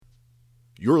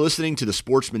You're listening to the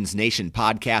Sportsman's Nation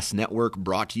Podcast Network,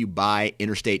 brought to you by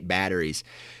Interstate Batteries.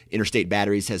 Interstate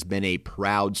Batteries has been a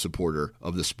proud supporter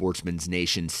of the Sportsman's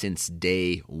Nation since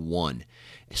day one.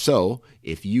 So,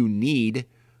 if you need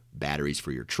batteries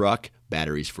for your truck,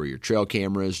 batteries for your trail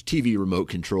cameras, TV remote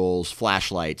controls,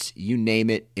 flashlights, you name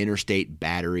it, Interstate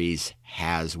Batteries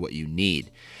has what you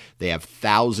need. They have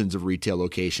thousands of retail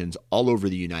locations all over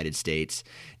the United States.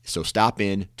 So stop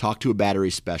in, talk to a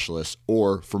battery specialist,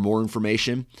 or for more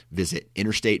information, visit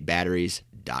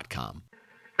interstatebatteries.com.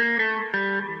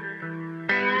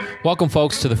 Welcome,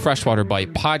 folks, to the Freshwater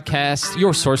Bite Podcast,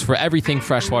 your source for everything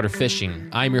freshwater fishing.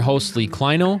 I'm your host, Lee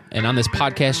Kleino, and on this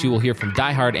podcast, you will hear from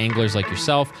diehard anglers like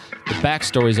yourself, the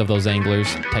backstories of those anglers,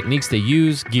 techniques they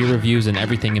use, gear reviews, and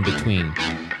everything in between.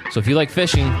 So if you like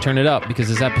fishing, turn it up, because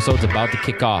this episode's about to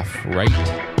kick off right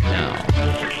now.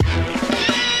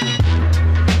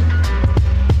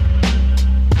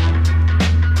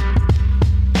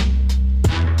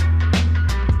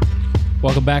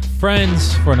 Welcome back,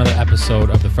 friends, for another episode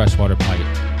of the Freshwater Bite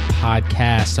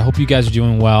Podcast. I hope you guys are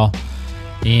doing well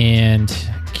and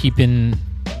keeping,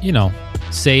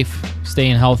 safe,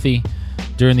 staying healthy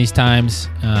during these times.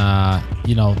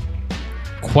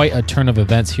 Quite a turn of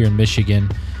events here in Michigan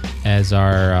as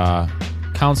our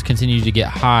counts continue to get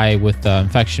high with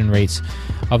infection rates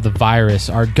of the virus.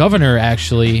 Our governor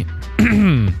actually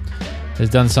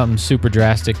has done something super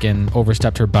drastic and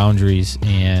overstepped her boundaries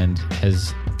and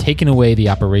has taken away the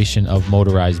operation of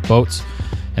motorized boats,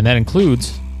 and that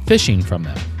includes fishing from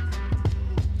them.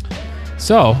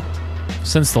 So,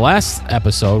 since the last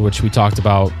episode, which we talked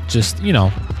about just,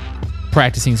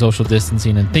 practicing social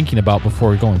distancing and thinking about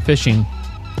before going fishing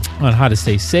on how to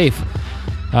stay safe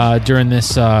during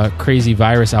this crazy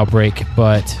virus outbreak,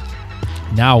 but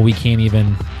now we can't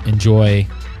even enjoy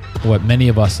what many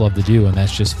of us love to do, and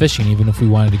that's just fishing, even if we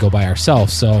wanted to go by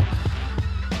ourselves. So,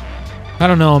 I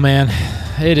don't know, man.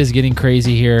 It is getting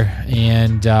crazy here,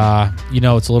 and it's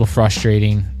a little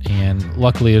frustrating, and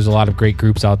luckily there's a lot of great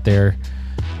groups out there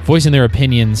voicing their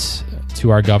opinions to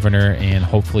our governor, and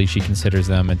hopefully she considers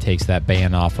them and takes that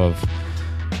ban off of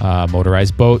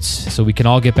motorized boats so we can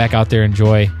all get back out there and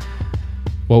enjoy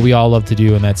what we all love to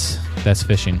do, and that's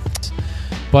fishing.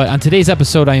 But on today's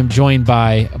episode, I am joined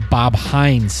by Bob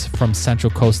Hines from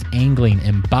Central Coast Angling,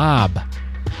 and Bob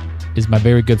is my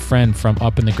very good friend from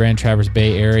up in the Grand Traverse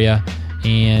Bay area,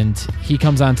 and he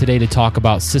comes on today to talk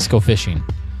about Cisco fishing.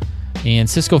 And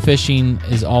Cisco fishing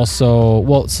is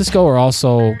Cisco are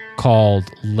also called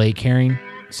lake herring.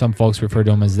 Some folks refer to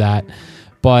them as that,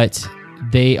 but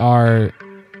they are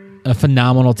a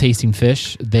phenomenal tasting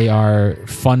fish. They are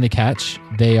fun to catch.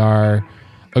 They are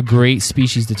a great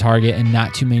species to target, and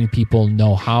not too many people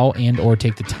know how and or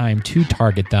take the time to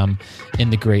target them in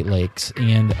the Great Lakes.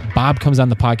 And Bob comes on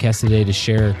the podcast today to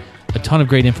share a ton of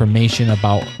great information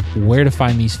about where to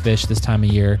find these fish this time of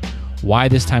year, why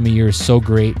this time of year is so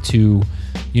great to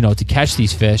catch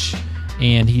these fish.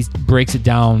 And he breaks it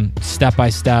down step by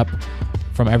step,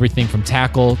 from everything from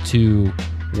tackle to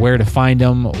where to find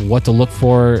them, what to look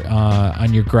for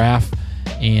on your graph.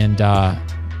 And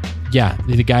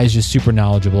the guy is just super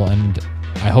knowledgeable, and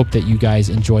I hope that you guys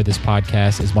enjoy this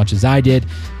podcast as much as I did.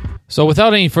 So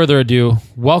without any further ado,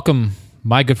 welcome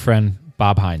my good friend,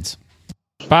 Bob Hines.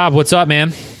 Bob, what's up,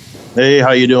 man? Hey,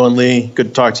 how you doing, Lee? Good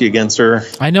to talk to you again, sir.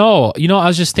 I know. I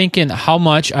was just thinking how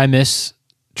much I miss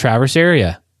Traverse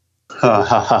area.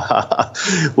 Well,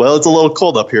 it's a little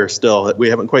cold up here still. We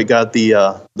haven't quite got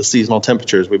the seasonal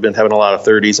temperatures. We've been having a lot of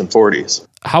 30s and 40s.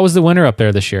 How was the winter up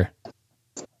there this year?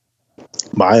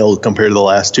 Mild compared to the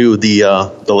last two. The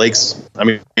lakes,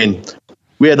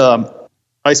 we had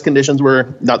ice conditions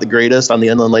were not the greatest on the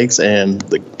inland lakes, and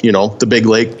the big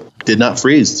lake did not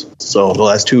freeze. So the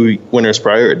last two winters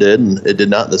prior it did, and it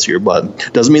did not this year,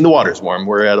 but doesn't mean the water's warm.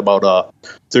 We're at about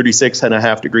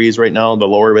 36.5 degrees right now. The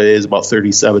lower bay is about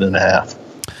 37.5.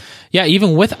 Yeah,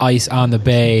 even with ice on the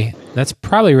bay, that's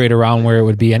probably right around where it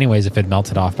would be anyways if it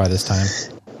melted off by this time.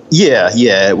 Yeah,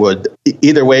 it would.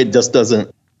 Either way, it just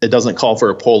doesn't call for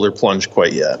a polar plunge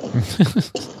quite yet.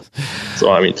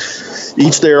 So,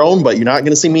 each their own, but you're not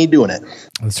going to see me doing it.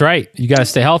 That's right. You got to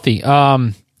stay healthy,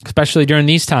 especially during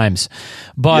these times.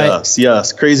 But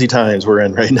yes. Crazy times we're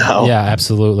in right now. Yeah,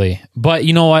 absolutely. But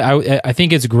you know what? I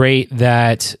think it's great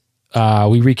that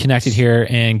we reconnected here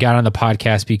and got on the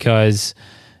podcast because,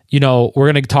 we're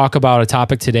going to talk about a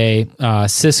topic today,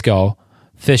 Cisco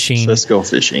fishing. Cisco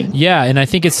fishing. Yeah, and I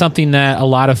think it's something that a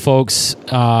lot of folks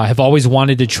have always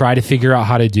wanted to try to figure out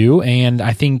how to do. And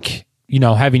I think,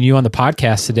 having you on the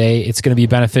podcast today, it's going to be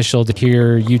beneficial to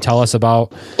hear you tell us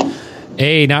about,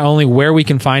 A, not only where we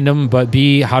can find them, but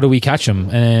B, how do we catch them?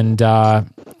 And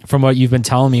from what you've been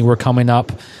telling me, we're coming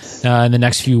up in the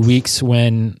next few weeks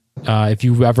when, if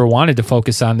you ever wanted to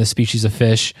focus on this species of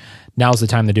fish, now's the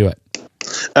time to do it.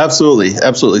 Absolutely.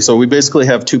 Absolutely. So we basically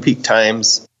have 2 peak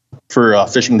times for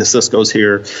fishing the Cisco's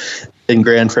here in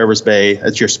Grand Traverse Bay.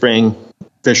 It's your spring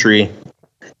fishery,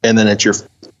 and then it's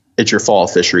your fall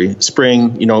fishery.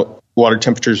 Spring, water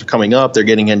temperatures are coming up. They're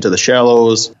getting into the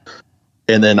shallows.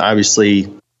 And then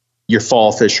obviously your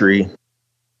fall fishery,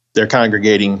 they're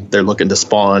congregating. They're looking to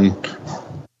spawn.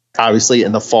 Obviously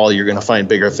in the fall, you're going to find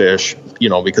bigger fish,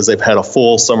 because they've had a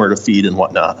full summer to feed and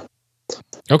whatnot.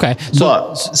 Okay.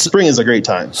 But spring is a great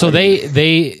time. So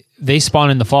they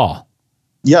spawn in the fall.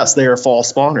 Yes, they are fall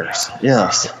spawners.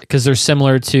 Yes. Because they're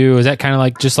similar to, is that kind of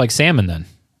like just like salmon then?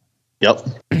 Yep.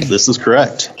 This is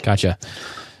correct. Gotcha.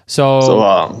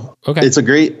 So okay. It's a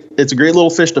great little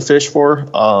fish to fish for.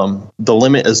 The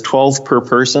limit is 12 per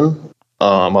person.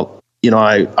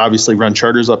 I obviously run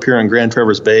charters up here on Grand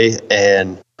Traverse Bay,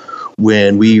 and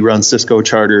when we run Cisco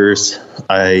charters,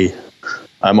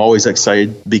 I'm always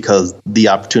excited because the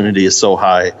opportunity is so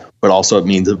high, but also it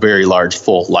means a very large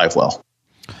full live well.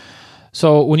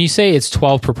 So when you say it's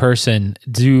 12 per person,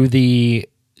 is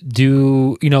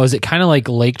it kind of like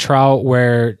lake trout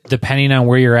where depending on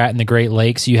where you're at in the Great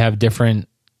Lakes, you have different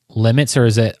limits, or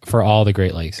is it for all the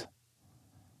Great Lakes?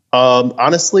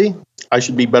 Honestly, I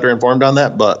should be better informed on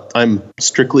that, but I'm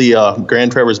strictly a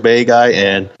Grand Traverse Bay guy.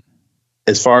 And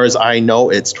as far as I know,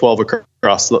 it's 12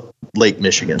 across Lake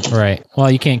Michigan. Right.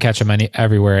 Well, you can't catch them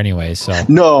everywhere anyway. So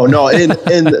no. And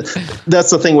that's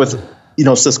the thing with,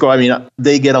 Cisco. I mean,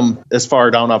 they get them as far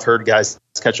down. I've heard guys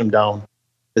catch them down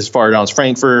as far down as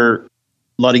Frankfort,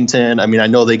 Ludington. I mean, I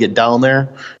know they get down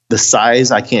there. The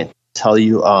size, I can't tell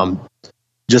you.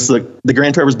 Just the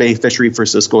Grand Traverse Bay fishery for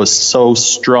Cisco is so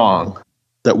strong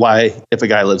that if a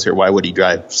guy lives here, why would he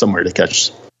drive somewhere to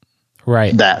catch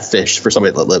that fish for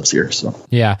somebody that lives here? So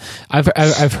yeah,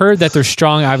 I've heard that they're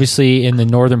strong, obviously, in the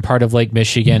northern part of Lake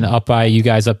Michigan, up by you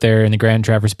guys up there in the Grand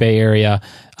Traverse Bay area.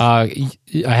 I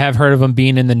have heard of them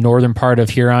being in the northern part of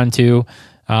Huron too.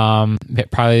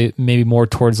 Probably maybe more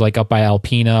towards like up by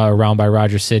Alpena, around by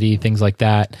Rogers City, things like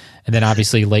that. And then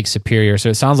obviously Lake Superior. So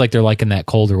it sounds like they're like in that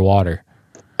colder water.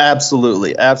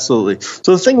 Absolutely. So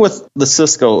the thing with the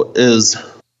Cisco is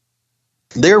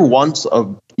they're once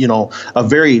a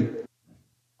very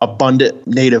abundant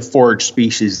native forage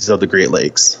species of the Great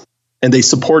Lakes, and they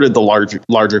supported the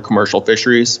larger commercial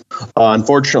fisheries.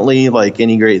 Unfortunately, like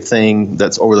any great thing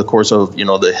that's over the course of,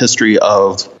 the history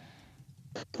of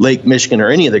Lake Michigan or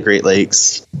any of the Great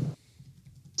Lakes,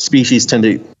 species tend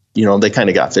to, they kind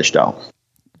of got fished out.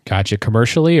 Gotcha.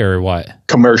 Commercially or what?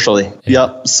 Commercially.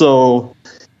 Yeah. Yep. So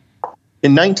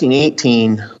in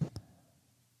 1918,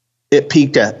 it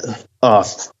peaked at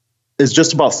is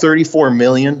just about 34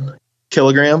 million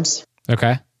kilograms.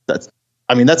 Okay. That's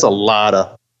a lot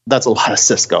of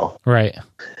Cisco. Right.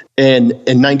 And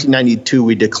in 1992,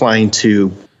 we declined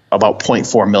to about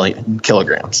 0.4 million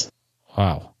kilograms.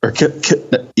 Wow. Or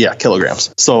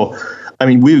kilograms. So, I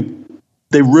mean,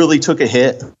 they really took a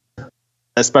hit,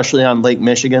 especially on Lake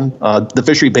Michigan. The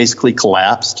fishery basically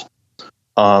collapsed.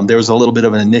 There was a little bit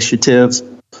of an initiative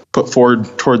put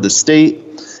forward toward the state,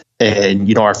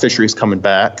 and, our fishery's coming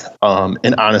back.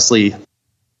 And honestly,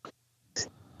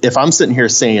 if I'm sitting here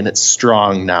saying it's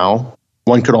strong now,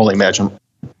 one could only imagine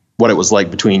what it was like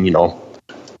between,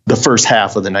 the first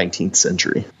half of the 19th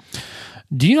century.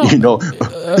 Do you know?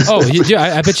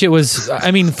 I bet you it was.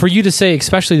 I mean, for you to say,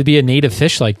 especially to be a native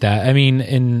fish like that. I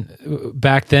mean,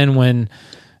 back then when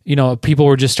people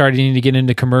were just starting to get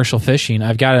into commercial fishing,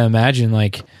 I've got to imagine,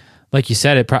 like you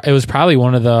said, it was probably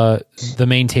one of the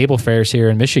main table fares here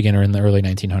in Michigan or in the early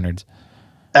 1900s.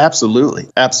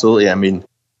 Absolutely. I mean,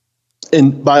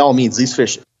 and by all means, these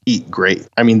fish eat great.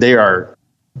 I mean, they are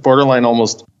borderline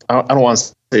almost. I don't want to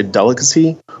say a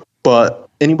delicacy, but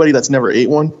anybody that's never ate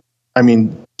one. I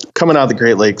mean, coming out of the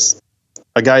Great Lakes,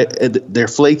 they're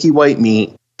flaky white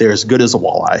meat. They're as good as a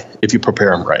walleye if you prepare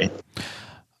them right.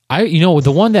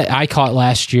 The one that I caught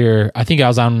last year, I think I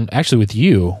was on actually with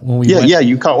you when we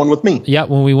you caught one with me. Yeah,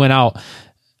 when we went out,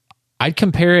 I'd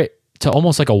compare it to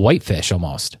almost like a whitefish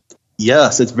almost.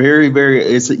 Yes, it's very, very.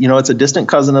 It's a distant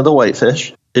cousin of the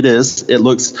whitefish. It is. It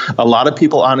looks. A lot of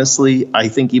people, honestly, I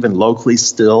think even locally,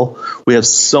 still, we have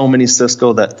so many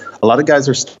Cisco that a lot of guys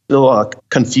are still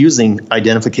confusing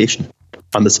identification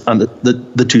on this on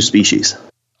the two species.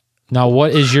 Now,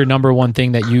 what is your number one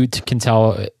thing that you can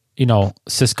tell?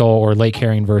 Cisco or lake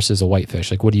herring versus a whitefish.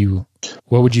 Like, what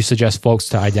would you suggest folks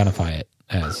to identify it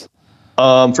as?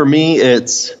 For me,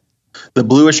 it's the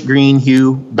bluish green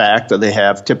hue back that they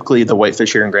have. Typically the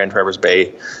whitefish here in Grand Traverse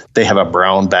Bay, they have a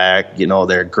brown back,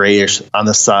 they're grayish on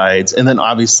the sides. And then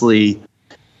obviously,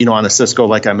 on a Cisco,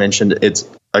 like I mentioned, it's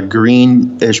a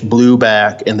greenish blue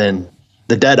back. And then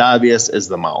the dead obvious is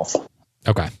the mouth.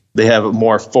 Okay. They have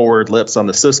more forward lips on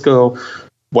the Cisco.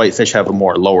 Whitefish have a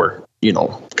more lower, kind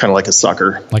of like a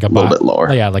sucker, like a little bit lower.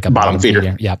 Oh, yeah, like a bottom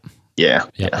feeder. Yep. Yeah,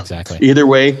 exactly. Either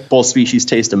way, both species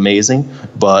taste amazing,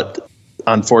 but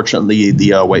unfortunately,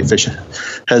 the whitefish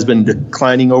has been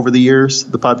declining over the years.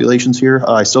 The populations here,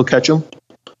 I still catch them.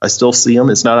 I still see them.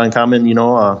 It's not uncommon,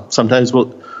 sometimes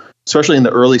especially in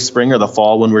the early spring or the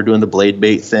fall when we're doing the blade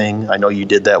bait thing. I know you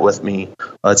did that with me.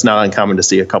 It's not uncommon to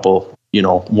see a couple,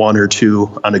 one or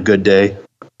two on a good day.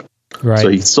 Right. So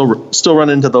you still run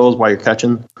into those while you're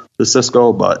catching the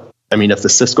Cisco, but I mean, if the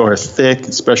Cisco are thick,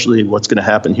 especially what's going to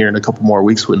happen here in a couple more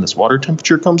weeks when this water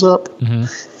temperature comes up,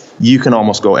 you can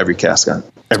almost go every cast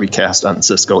on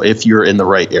Cisco if you're in the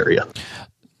right area.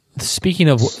 Speaking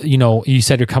of, you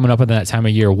said you're coming up in that time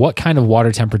of year. What kind of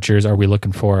water temperatures are we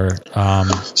looking for?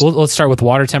 Let's start with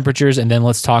water temperatures, and then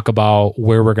let's talk about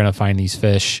where we're going to find these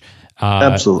fish.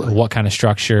 Absolutely. What kind of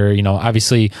structure?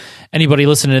 Obviously, anybody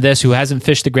listening to this who hasn't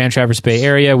fished the Grand Traverse Bay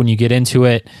area, when you get into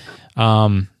it,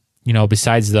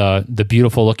 besides the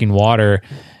beautiful looking water,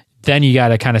 then you got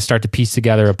to kind of start to piece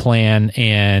together a plan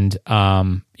and,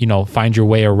 find your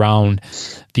way around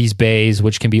these bays,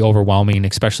 which can be overwhelming,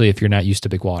 especially if you're not used to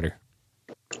big water.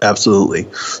 Absolutely.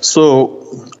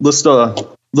 So let's start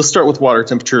with water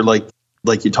temperature, like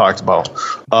you talked about.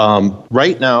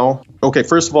 Right now, okay,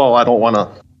 first of all, I don't want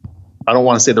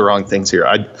to say the wrong things here.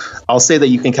 I'll say that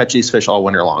you can catch these fish all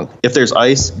winter long. If there's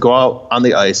ice, go out on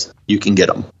the ice, you can get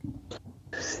them.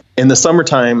 In the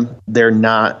summertime, they're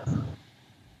not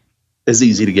as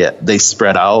easy to get. They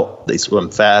spread out, they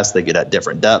swim fast, they get at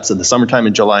different depths. In the summertime,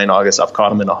 in July and August, I've caught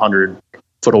them in 100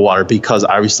 foot of water because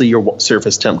obviously your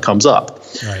surface temp comes up.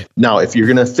 Right. Now, if you're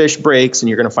going to fish breaks and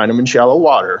you're going to find them in shallow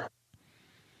water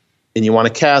and you want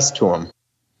to cast to them,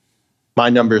 my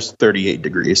number is 38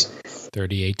 degrees.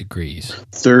 38 degrees.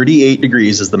 38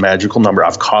 degrees is the magical number.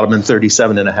 I've caught them in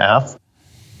 37 and a half.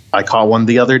 I caught one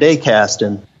the other day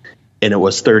casting, and it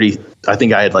was 30. I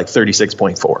think I had like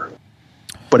 36.4.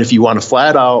 But if you want to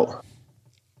flat out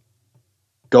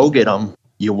go get them,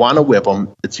 you want to whip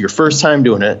them, it's your first time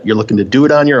doing it, you're looking to do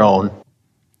it on your own.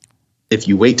 If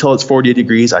you wait till it's 40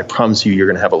 degrees, I promise you're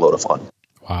going to have a load of fun.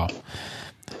 Wow.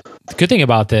 The good thing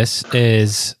about this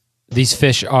is these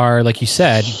fish are, like you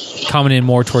said, coming in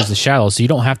more towards the shallows, so you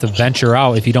don't have to venture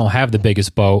out if you don't have the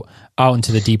biggest boat out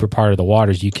into the deeper part of the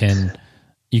waters. You can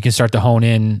start to hone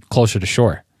in closer to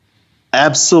shore.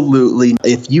 Absolutely.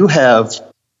 If you have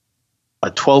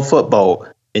a 12-foot boat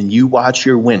and you watch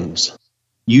your winds,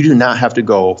 you do not have to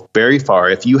go very far.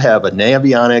 If you have a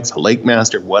Navionics, a Lake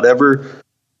Master, whatever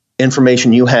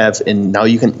information you have, and now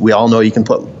we all know you can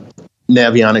put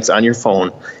Navionics on your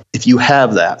phone. If you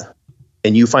have that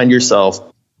and you find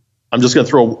yourself, I'm just going to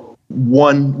throw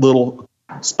one little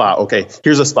spot. Okay,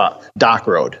 here's a spot, Dock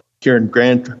Road here in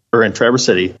Traverse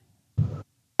City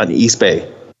on the East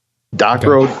Bay. Dock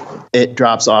Road, it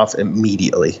drops off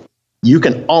immediately. You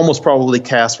can almost probably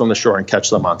cast from the shore and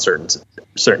catch them on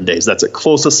certain days. That's the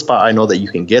closest spot I know that you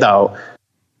can get out,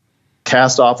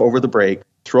 cast off over the break,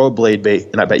 throw a blade bait,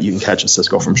 and I bet you can catch a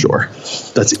Cisco from shore.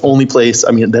 That's the only place.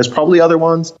 I mean, there's probably other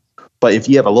ones, but if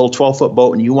you have a little 12-foot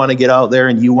boat and you want to get out there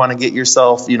and you want to get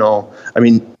yourself,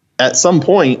 at some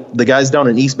point, the guys down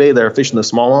in East Bay that are fishing the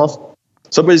smallmouth,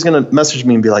 somebody's going to message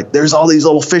me and be like, there's all these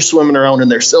little fish swimming around and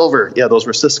they're silver. Yeah, those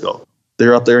were Cisco.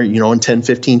 They're up there, in 10,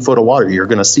 15 foot of water. You're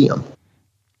going to see them.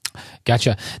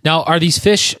 Gotcha. Now, are these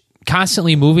fish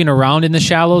constantly moving around in the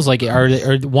shallows? Like,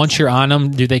 or once you're on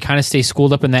them, do they kind of stay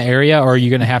schooled up in that area, or are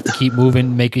you going to have to keep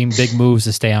moving, making big moves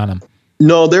to stay on them?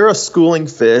 No, they're a schooling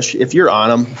fish. If you're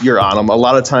on them, you're on them. A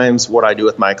lot of times what I do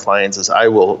with my clients is I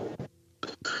will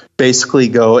basically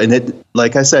go, and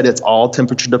like I said, it's all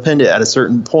temperature dependent. At a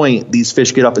certain point, these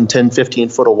fish get up in 10, 15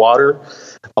 foot of water.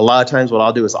 A lot of times what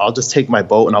I'll do is I'll just take my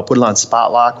boat and I'll put it on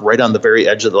spot lock right on the very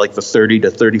edge of the 30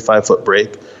 to 35 foot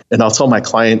break. And I'll tell my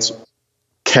clients,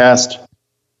 cast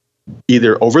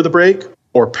either over the break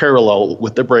or parallel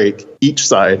with the break each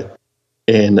side.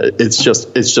 And it's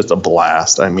just a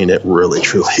blast. I mean, it really,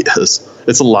 truly is.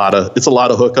 It's a lot of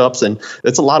hookups and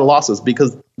it's a lot of losses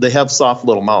because they have soft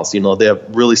little mouths. They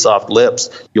have really soft lips.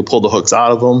 You'll pull the hooks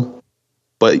out of them,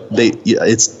 but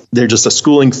they're just a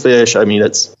schooling fish. I mean,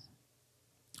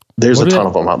 there's a ton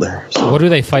of them out there. So. What do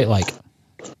they fight like?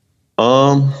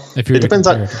 It depends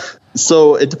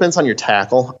on your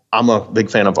tackle. I'm a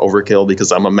big fan of Overkill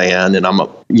because I'm a man and I'm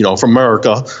from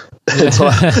America.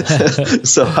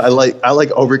 So I like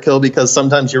overkill because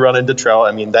sometimes you run into trout.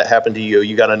 I mean, that happened to you.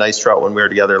 You got a nice trout when we were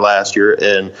together last year,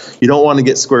 and you don't want to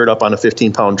get squared up on a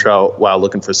 15-pound trout while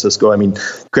looking for Cisco. I mean,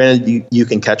 granted, you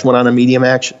can catch one on a medium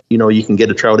action. You can get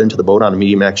a trout into the boat on a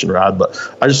medium action rod, but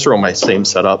I just throw my same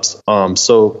setups.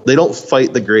 So they don't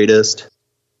fight the greatest.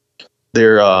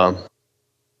 They're,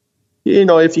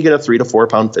 if you get a 3 to 4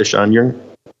 pound fish on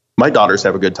my daughters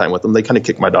have a good time with them. They kind of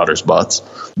kick my daughters' butts,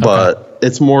 but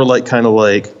it's more like kind of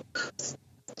like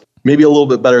maybe a little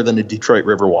bit better than a Detroit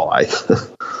River walleye.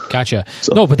 Gotcha.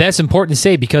 No, but that's important to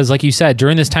say because like you said,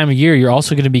 during this time of year, you're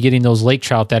also going to be getting those lake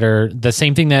trout that are the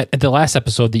same thing that at the last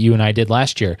episode that you and I did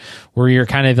last year, where you're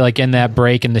kind of like in that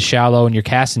break in the shallow and you're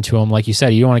casting to them. Like you said,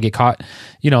 you don't want to get caught,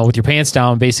 with your pants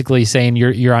down, basically saying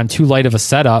you're on too light of a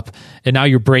setup. And now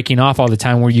you're breaking off all the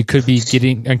time where you could be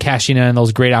getting and cashing in on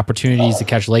those great opportunities to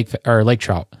catch lake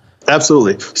trout.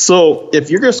 Absolutely. So if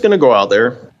you're just going to go out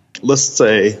there, let's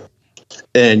say,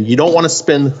 and you don't want to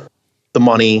spend the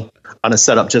money on a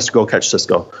setup just to go catch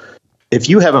Cisco. If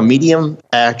you have a medium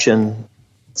action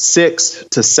 6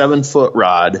 to 7 foot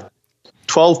rod,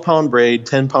 12-pound braid,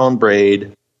 10-pound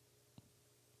braid,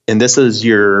 and this is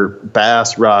your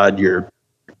bass rod, your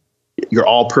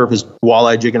all-purpose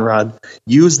walleye jigging rod,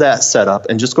 use that setup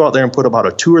and just go out there and put about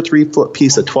a 2 or 3 foot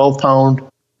piece of 12-pound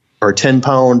or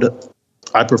 10-pound.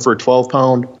 I prefer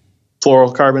 12-pound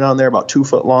fluorocarbon on there, about 2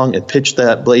 foot long, and pitch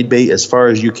that blade bait as far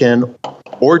as you can,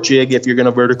 or jig if you're going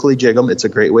to vertically jig them. It's a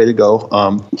great way to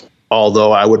go.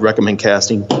 Although I would recommend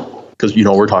casting because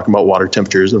we're talking about water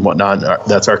temperatures and whatnot.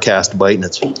 That's our cast bite, and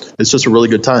it's just a really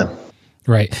good time.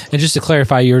 Right. And just to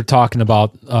clarify, you're talking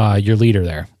about your leader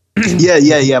there.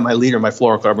 Yeah. My leader, my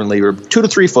fluorocarbon leader, 2 to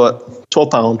 3 foot,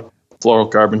 12-pound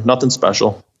fluorocarbon, nothing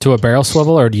special. To a barrel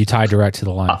swivel, or do you tie direct to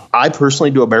the line? I personally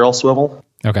do a barrel swivel.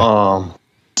 Okay.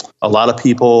 A lot of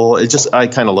people, I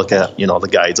kind of look at, the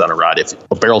guides on a rod. If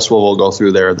a barrel swivel will go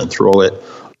through there, then throw it.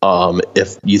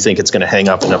 If you think it's going to hang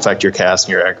up and affect your cast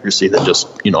and your accuracy, then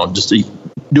just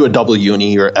do a double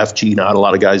uni or FG knot. A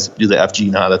lot of guys do the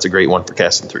FG knot. That's a great one for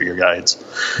casting through your guides.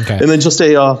 Okay. And then just I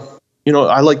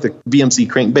like the VMC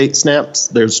crankbait snaps.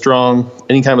 They're strong.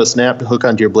 Any kind of a snap to hook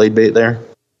onto your blade bait there.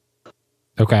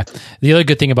 Okay. The other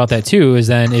good thing about that too is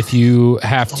then if you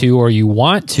have to or you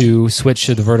want to switch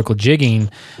to the vertical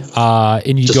jigging,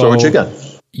 and you just throw a jig on.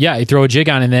 Yeah, you throw a jig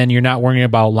on, and then you're not worrying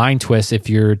about line twists if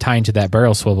you're tying to that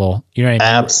barrel swivel. You know what I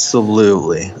mean?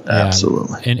 Absolutely.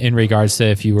 In regards to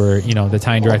if you were, the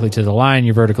tying directly to the line,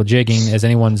 you're vertical jigging. As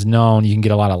anyone's known, you can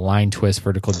get a lot of line twist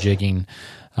vertical jigging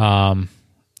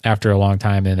after a long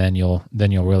time, and then you'll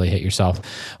really hit yourself.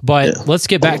 But let's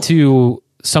get back to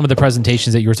some of the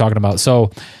presentations that you were talking about.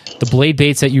 So the blade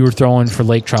baits that you were throwing for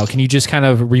lake trout, can you just kind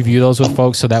of review those with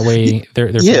folks so that way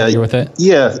they're familiar with it?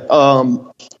 Yeah.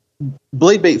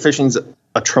 Blade bait fishing is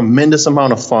a tremendous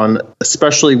amount of fun,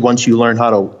 especially once you learn how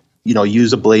to,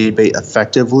 use a blade bait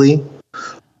effectively.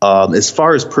 As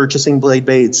far as purchasing blade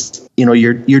baits,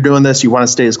 you're doing this, you want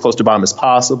to stay as close to bottom as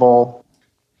possible.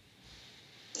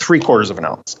 3/4 of an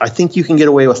ounce. I think you can get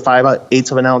away with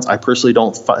 5/8 of an ounce. I personally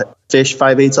don't fish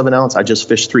 5/8 of an ounce. I just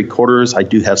fish 3/4. I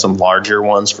do have some larger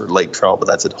ones for lake trout, but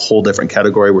that's a whole different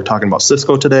category. We're talking about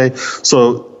Cisco today.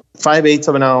 So 5/8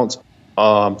 of an ounce,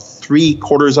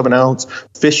 3/4 of an ounce.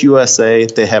 Fish USA,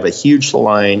 they have a huge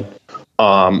line.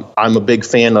 I'm a big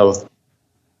fan of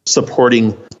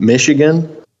supporting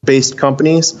Michigan-based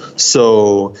companies.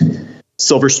 So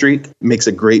Silver Streak makes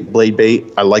a great blade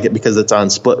bait. I like it because it's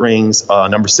on split rings,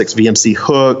 number 6 VMC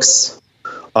hooks.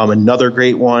 Another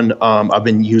great one I've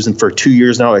been using for 2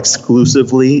 years now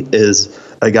exclusively is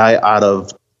a guy out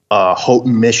of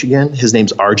Houghton, Michigan. His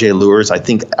name's RJ Lures. I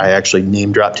think I actually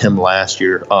name dropped him last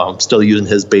year. Still using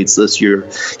his baits this year.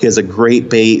 He has a great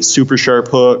bait, super sharp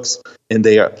hooks, and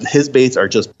his baits are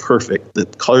just perfect. The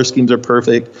color schemes are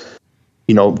perfect.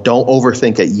 Don't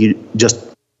overthink it. You just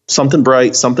something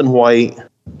bright, something white,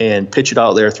 and pitch it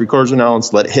out there 3/4 of an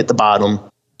ounce, let it hit the bottom,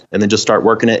 and then just start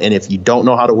working it. And if you don't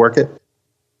know how to work it,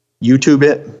 YouTube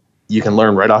it. You can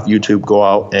learn right off YouTube, go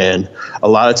out, and a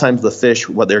lot of times the fish,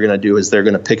 what they're going to do is they're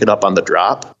going to pick it up on the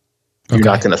drop. You're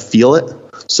not going to feel it.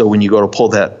 So when you go to pull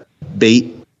that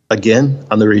bait again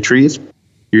on the retrieve,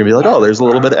 you're going to be like, oh, there's a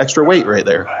little bit of extra weight right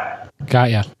there.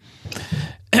 Got ya.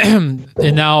 And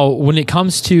now when it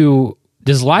comes to,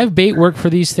 does live bait work for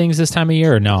these things this time of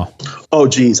year or no? Oh,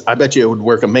 geez. I bet you it would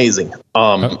work amazing.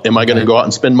 Am I going to go out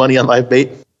and spend money on live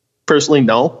bait? Personally,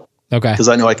 no. Okay. Because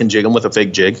I know I can jig them with a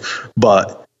fake jig.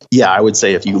 But yeah, I would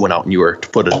say if you went out and you were to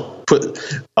put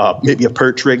maybe a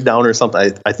perch rig down or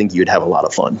something, I think you'd have a lot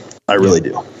of fun. I really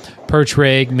do. perch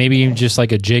rig, maybe even just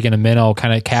like a jig and a minnow,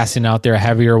 kind of casting out there a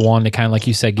heavier one to kind of, like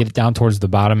you said, get it down towards the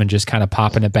bottom and just kind of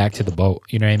popping it back to the boat.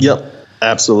 You know what I mean? Yep.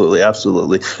 Absolutely.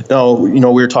 No, we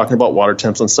were talking about water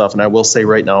temps and stuff, and I will say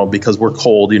right now, because we're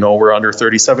cold, we're under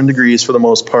 37 degrees for the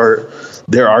most part.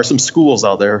 There are some schools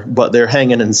out there, but they're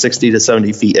hanging in 60 to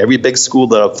 70 feet. Every big school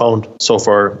that I've found so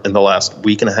far in the last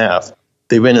week and a half,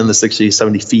 they've been in the 60 to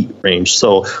 70 feet range.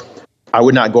 So I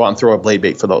would not go out and throw a blade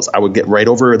bait for those. I would get right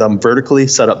over them vertically,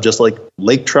 set up just like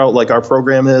lake trout, like our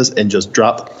program is, and just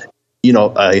drop,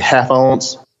 a half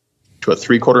ounce to a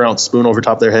 3/4 ounce spoon over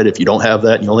top of their head. If you don't have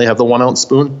that, you only have the 1 ounce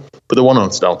spoon, put the 1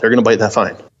 ounce down. They're going to bite that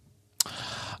fine.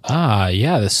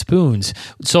 Yeah, the spoons.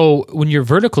 So when you're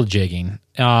vertical jigging,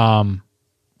 can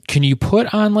you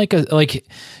put on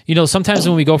sometimes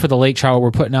when we go for the lake trout, we're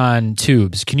putting on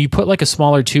tubes. Can you put like a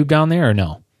smaller tube down there or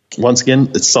no? Once again,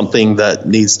 it's something that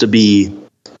needs to be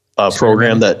a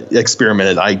program that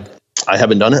experimented. I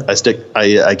haven't done it.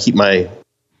 I keep my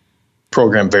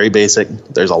program very basic.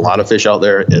 There's a lot of fish out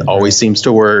there. It always seems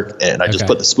to work. And I just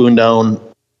put the spoon down,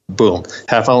 boom,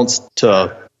 half ounce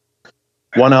to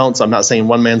 1 ounce. I'm not saying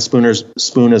one man's spoon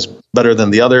is better than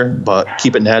the other, but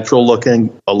keep it natural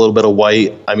looking, a little bit of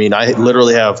white. I mean, I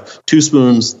literally have 2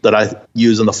 spoons that I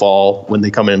use in the fall when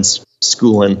they come in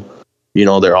schooling.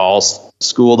 They're all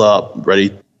schooled up,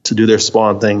 ready to do their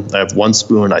spawn thing. I have 1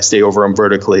 spoon. I stay over them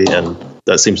vertically, and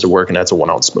that seems to work, and that's a 1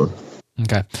 ounce spoon.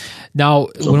 Okay. Now,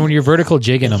 when you're vertical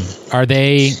jigging them, are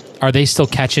they still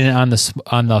catching it on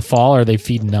the fall, or are they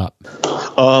feeding up?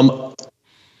 On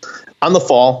the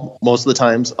fall, most of the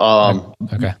times.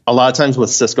 Okay. A lot of times with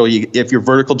Cisco, if you're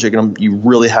vertical jigging them, you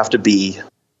really have to be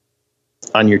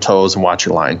on your toes and watch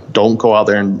your line. Don't go out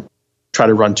there and try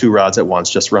to run 2 rods at once.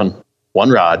 Just run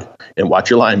 1 rod and watch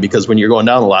your line, because when you're going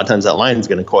down, a lot of times that line is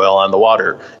going to coil on the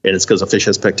water, and it's because a fish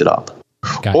has picked it up.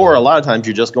 Or a lot of times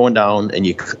you're just going down and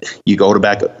you go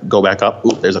back up.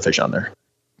 Ooh, there's a fish on there.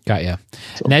 Got you.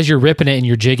 So. And as you're ripping it and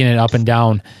you're jigging it up and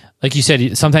down, like you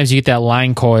said, sometimes you get that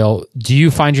line coil. Do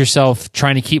you find yourself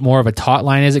trying to keep more of a taut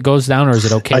line as it goes down, or is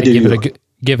it okay to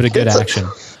give it a good action?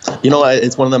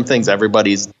 It's one of them things.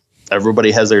 Everybody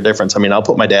has their difference. I mean, I'll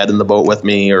put my dad in the boat with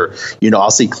me, or I'll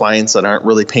see clients that aren't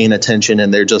really paying attention,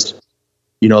 and they're just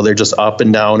up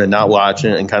and down and not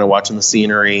watching and kind of watching the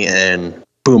scenery, and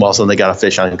boom, all of a sudden they got a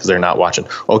fish on because they're not watching.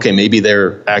 Okay, maybe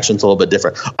their action's a little bit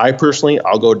different. I personally,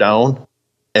 I'll go down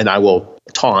and I will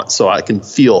taunt so I can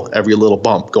feel every little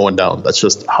bump going down. That's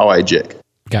just how I jig.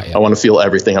 Got you. I want to feel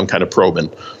everything. I'm kind of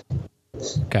probing.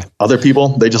 Okay. Other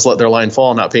people, they just let their line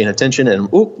fall, not paying attention,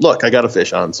 and look, I got a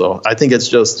fish on. So I think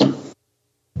it's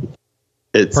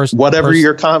whatever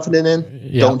you're confident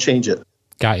in, don't change it.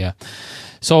 Got you.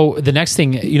 So the next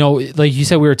thing, like you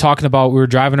said, we were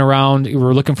driving around, we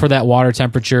were looking for that water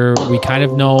temperature. We kind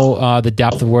of know the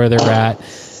depth of where they're at.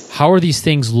 How are these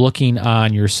things looking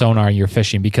on your sonar and your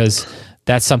fishing? Because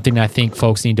that's something I think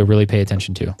folks need to really pay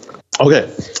attention to.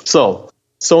 Okay. So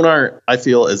sonar, I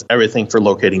feel, is everything for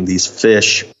locating these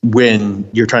fish when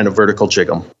you're trying to vertical jig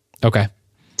them. Okay.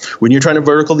 When you're trying to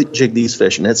vertical jig these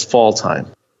fish and it's fall time,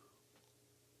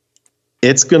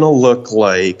 it's going to look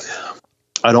like,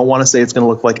 I don't want to say it's going to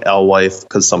look like alewife,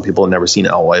 because some people have never seen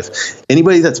alewife.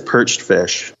 Anybody that's perched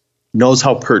fish knows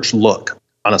how perch look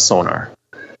on a sonar.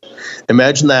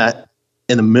 Imagine that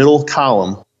in the middle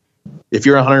column. If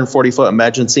you're 140 foot,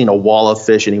 imagine seeing a wall of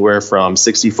fish anywhere from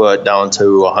 60 foot down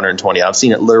to 120. I've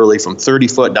seen it literally from 30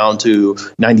 foot down to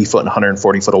 90 foot and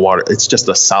 140 foot of water. It's just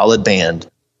a solid band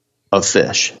of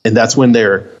fish. And that's in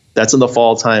the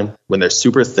fall time when they're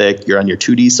super thick. You're on your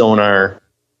 2D sonar,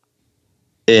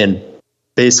 and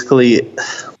basically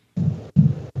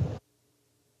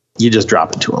you just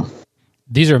drop it to them.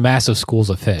 These are massive schools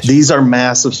of fish. These are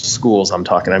massive schools I'm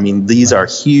talking. I mean, these are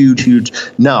huge.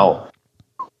 Now,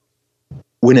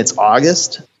 when it's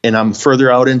August and I'm further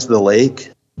out into the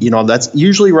lake, that's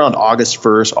usually around August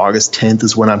 1st, August 10th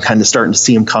is when I'm kind of starting to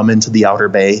see them come into the outer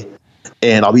bay.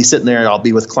 And I'll be sitting there, I'll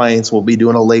be with clients, we'll be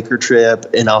doing a Laker trip,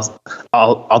 and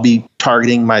I'll be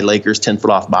targeting my Lakers 10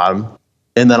 foot off bottom.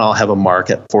 And then I'll have a mark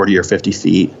at 40 or 50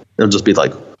 feet. It'll just be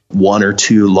like 1 or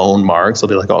 2 lone marks. I'll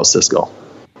be like, oh, Cisco.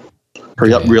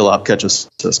 Hurry up, reel up, catch a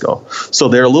Cisco. So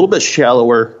they're a little bit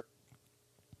shallower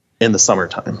in the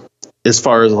summertime as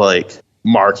far as like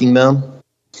marking them.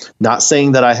 Not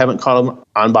saying that I haven't caught them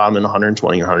on bottom in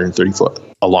 120 or 130 foot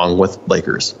along with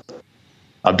Lakers.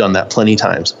 I've done that plenty of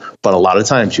times. But a lot of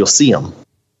times you'll see them,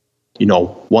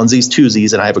 onesies,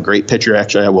 twosies, and I have a great picture.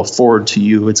 Actually, I will forward to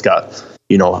you. It's got,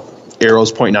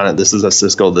 arrows pointing on it. This is a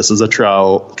Cisco. This is a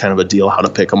trout, kind of a deal, how to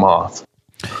pick them off.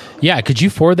 Yeah, could you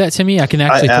forward that to me? I can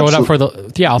actually throw it up for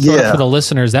the I'll throw it up for the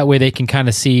listeners. That way they can kind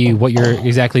of see what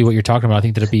you're talking about. I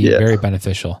think that'd be very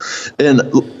beneficial.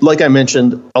 And like I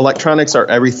mentioned, electronics are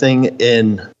everything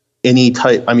in any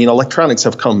type. I mean, electronics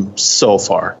have come so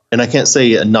far, and I can't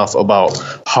say enough about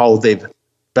how they've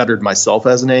bettered myself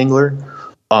as an angler,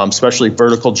 especially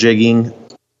vertical jigging.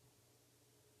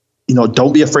 You know,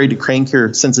 don't be afraid to crank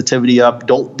your sensitivity up.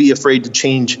 Don't be afraid to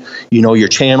change, your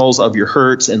channels of your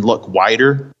hertz and look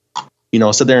wider.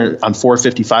 Sit there on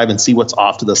 455 and see what's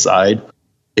off to the side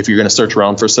if you're going to search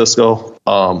around for Cisco.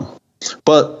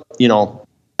 But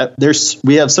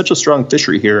we have such a strong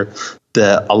fishery here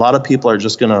that a lot of people are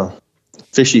just going to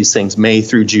fish these things May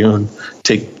through June,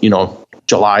 take,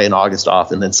 July and August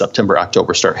off, and then September,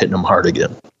 October, start hitting them hard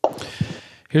again.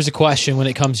 Here's a question when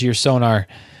it comes to your sonar.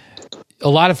 A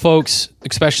lot of folks,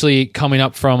 especially coming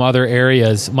up from other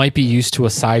areas, might be used to a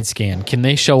side scan. Can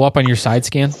they show up on your side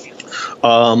scan?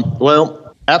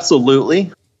 Well,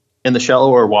 absolutely. In the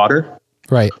shallower water.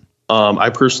 Right. I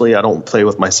don't play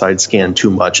with my side scan too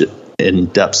much in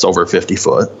depths over 50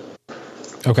 foot.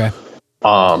 Okay.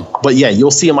 But yeah,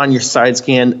 you'll see them on your side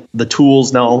scan. The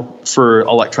tools now for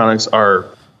electronics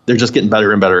they're just getting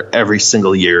better and better every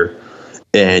single year.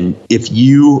 And if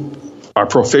you are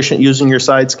proficient using your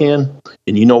side scan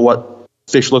and you know what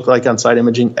fish look like on side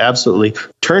imaging, absolutely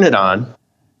turn it on,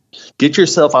 get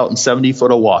yourself out in 70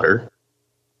 foot of water,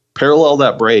 parallel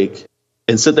that break,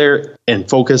 and sit there and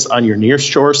focus on your near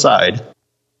shore side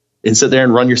and sit there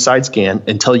and run your side scan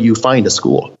until you find a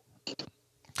school.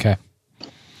 Okay.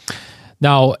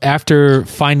 Now, after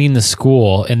finding the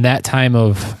school in that time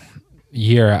of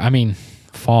year, I mean,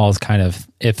 fall is kind of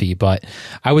iffy, but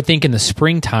I would think in the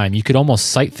springtime, you could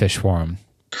almost sight fish for them.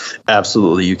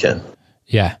 Absolutely, you can.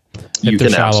 Yeah. You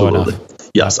can absolutely. Enough.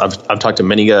 Yes, I've talked to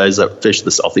many guys that fish the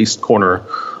southeast corner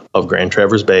of Grand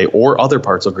Traverse Bay or other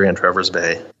parts of Grand Traverse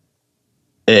Bay,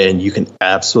 and you can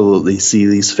absolutely see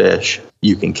these fish.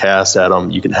 You can cast at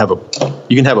them. You can have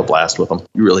a blast with them.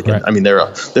 You really can. Right. I mean, they're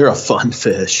a fun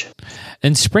fish.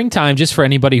 In springtime, just for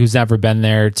anybody who's never been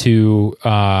there to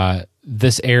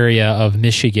this area of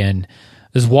Michigan,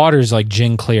 this water's like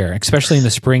gin clear, especially in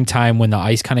the springtime when the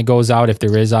ice kind of goes out, if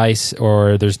there is ice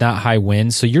or there's not high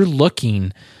winds. So you're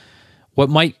looking, what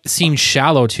might seem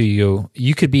shallow to you,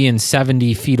 you could be in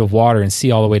 70 feet of water and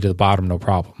see all the way to the bottom, no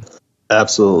problem.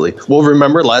 Absolutely. Well,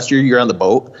 remember last year you're on the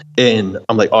boat and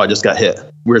I'm like, oh, I just got hit.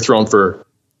 We were throwing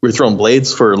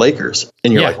blades for Lakers.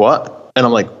 And you're like, what? And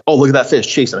I'm like, oh, look at that fish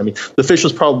chasing. I mean, the fish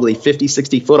was probably 50,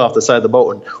 60 foot off the side of the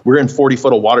boat, and we're in 40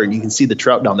 foot of water, and you can see the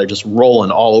trout down there just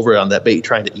rolling all over on that bait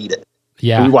trying to eat it.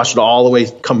 Yeah. And we watched it all the way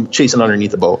come chasing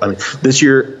underneath the boat. I mean, this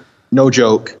year, no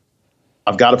joke,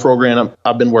 I've got a program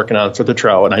I've been working on for the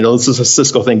trout, and I know this is a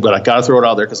Cisco thing, but I got to throw it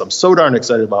out there because I'm so darn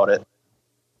excited about it.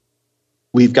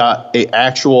 We've got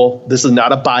this is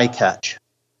not a bycatch.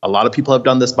 A lot of people have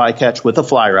done this bycatch with a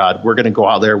fly rod. We're going to go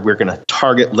out there. We're going to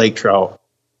target lake trout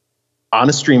on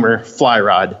a streamer fly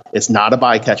rod. It's not a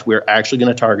bycatch. We're actually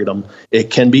going to target them. It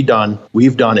can be done.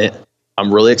 We've done it.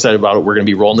 I'm really excited about it. We're going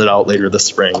to be rolling it out later this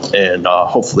spring, and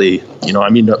hopefully,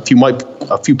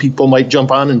 a few people might jump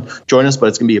on and join us, but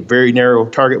it's going to be a very narrow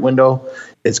target window.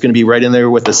 It's going to be right in there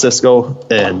with the Cisco,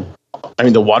 and I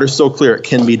mean the water's so clear it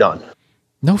can be done.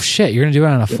 No shit, you're going to do it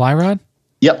on a fly rod?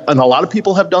 Yep, and a lot of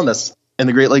people have done this in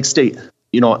the Great Lakes State,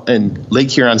 and Lake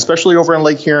Huron, especially over in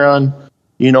Lake Huron,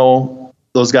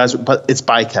 those guys, but it's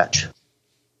bycatch.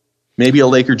 Maybe a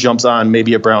Laker jumps on,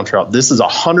 maybe a brown trout. This is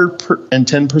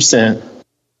 110%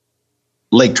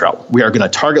 lake trout. We are going to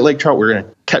target lake trout. We're going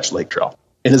to catch lake trout,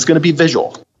 and it's going to be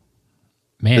visual.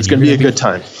 Man, it's going to be a good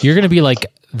time. You're going to be like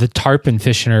the tarpon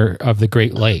fisher of the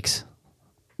Great Lakes.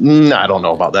 I don't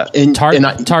know about that.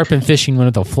 Tarpon fishing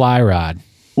with a fly rod.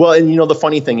 Well, and the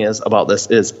funny thing is about this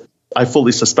is I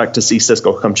fully suspect to see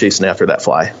Cisco come chasing after that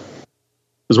fly.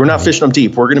 Because we're not fishing them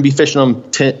deep. We're going to be fishing them,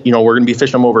 we're going to be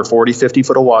fishing them over 40, 50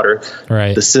 foot of water.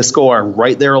 Right. The Cisco are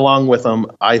right there along with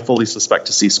them. I fully suspect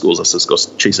to see schools of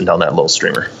Cisco's chasing down that little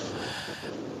streamer.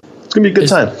 It's going to be a good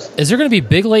time. Is there going to be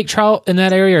big lake trout in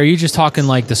that area, or are you just talking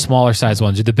like the smaller size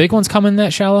ones? Do the big ones come in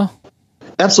that shallow?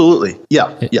 Absolutely.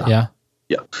 Yeah.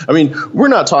 I mean, we're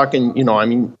not talking, you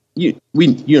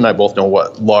and I both know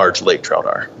what large lake trout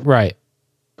are. Right.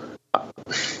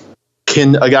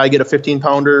 Can a guy get a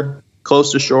 15-pounder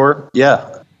close to shore?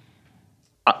 Yeah.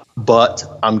 But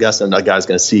I'm guessing a guy's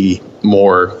going to see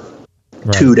more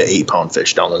 2 to 8 pound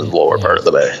fish down in the lower part of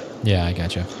the bay. Yeah, I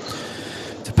gotcha.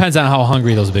 Depends on how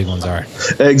hungry those big ones are.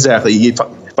 Exactly. You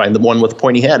find the one with the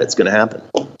pointy head, it's going to happen.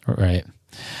 Right.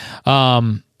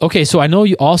 Okay, so I know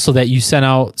you also that you sent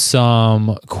out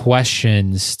some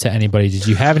questions to anybody. Did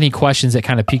you have any questions that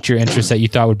kind of piqued your interest that you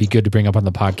thought would be good to bring up on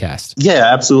the podcast?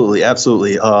 Yeah, absolutely.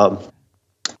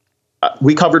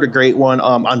 We covered a great one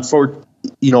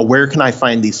where can I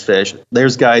find these fish?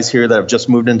 There's guys here that have just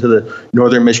moved into the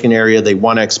northern Michigan area. They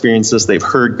want to experience this. They've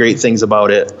heard great things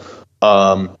about it.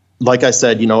 Like I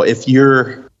said, if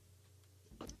you're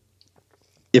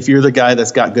the guy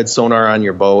that's got good sonar on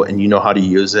your boat and you know how to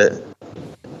use it,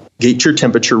 get your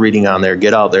temperature reading on there,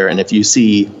 get out there. And if you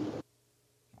see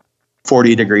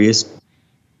 40 degrees,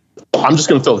 I'm just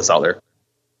going to throw this out there.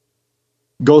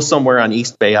 Go somewhere on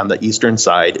East Bay on the eastern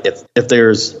side. If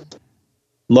there's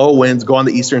low winds, go on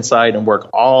the eastern side and work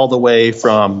all the way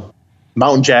from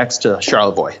Mountain Jacks to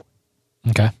Charlevoix.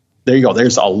 Okay. There you go.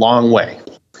 There's a long way.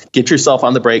 Get yourself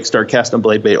on the break, start casting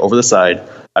blade bait over the side.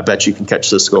 I bet you can catch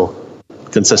Cisco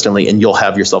consistently and you'll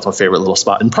have yourself a favorite little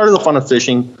spot. And part of the fun of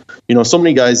fishing, so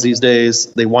many guys these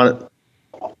days, they want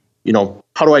it,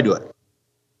 how do I do it?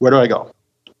 Where do I go?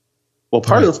 Well,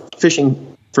 part of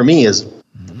fishing for me is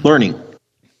learning,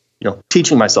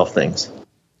 teaching myself things.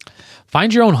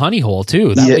 Find your own honey hole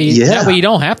too. That way you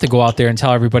don't have to go out there and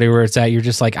tell everybody where it's at. You're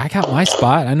just like, I got my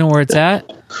spot. I know where it's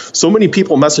at. So many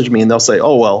people message me and they'll say,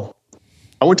 oh, well,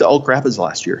 I went to Elk Rapids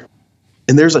last year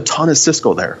and there's a ton of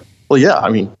Cisco there. Well, yeah,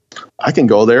 I can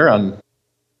go there on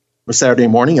a Saturday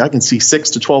morning. I can see 6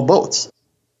 to 12 boats.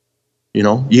 You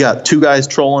got 2 guys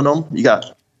trolling them. You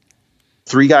got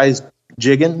 3 guys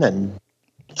jigging and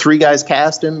 3 guys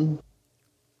casting,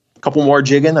 a couple more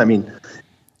jigging. And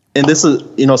this is,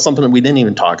 something that we didn't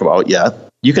even talk about yet.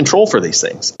 You can troll for these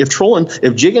things.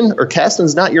 If jigging or casting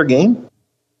is not your game,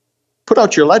 put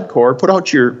out your lead core, put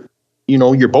out your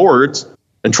boards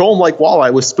and troll them like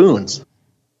walleye with spoons.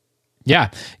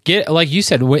 Yeah. Like you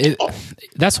said,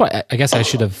 that's why I guess I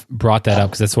should have brought that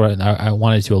up because that's what I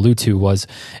wanted to allude to was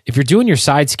if you're doing your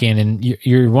side scan and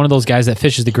you're one of those guys that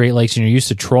fishes the Great Lakes and you're used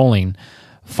to trolling,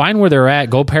 find where they're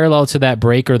at, go parallel to that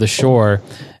break or the shore,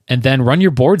 and then run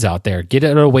your boards out there. Get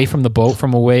it away from the boat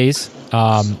from a ways,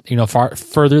 far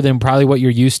further than probably what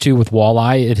you're used to with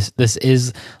walleye. This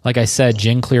is, like I said,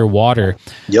 gin clear water.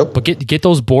 Yep. But get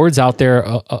those boards out there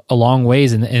a long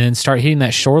ways and then start hitting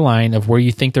that shoreline of where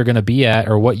you think they're going to be at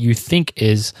or what you think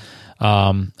is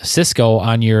Cisco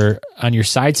on your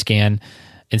side scan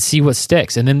and see what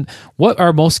sticks. And then what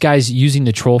are most guys using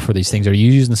to troll for these things? Are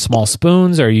you using the small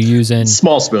spoons? Or are you using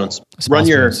small spoons? Run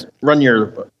your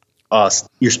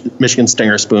Michigan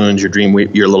Stinger spoons, your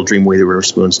little Dreamweaver River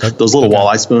spoons, those little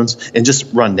walleye spoons, and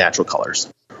just run natural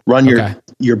colors. Run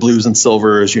your blues and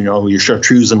silvers, your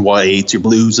chartreuse and whites, your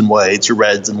blues and whites, your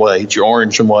reds and whites, your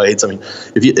orange and whites.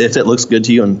 If it looks good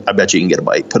to you, and I bet you can get a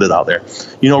bite, put it out there.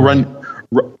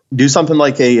 Do something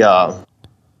like a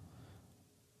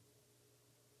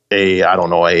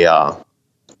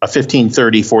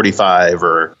 15-30-45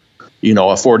 or a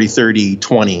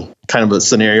 40-30-20 kind of a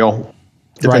scenario.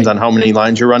 Depends on how many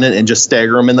lines you're running, and just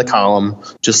stagger them in the column,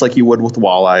 just like you would with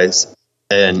walleyes.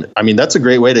 And that's a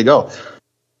great way to go.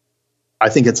 I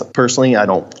think personally, I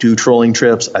don't do trolling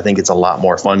trips. I think it's a lot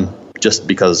more fun just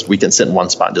because we can sit in one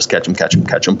spot and just catch them.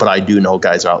 But I do know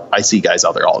I see guys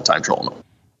out there all the time trolling them.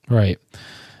 Right.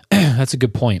 That's a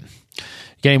good point.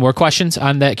 You got any more questions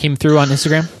on that came through on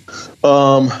Instagram?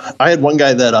 I had one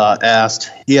guy that asked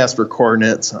for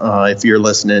coordinates. If you're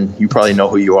listening, you probably know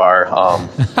who you are. I'm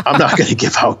not going to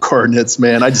give out coordinates,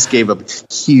 man. I just gave a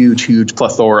huge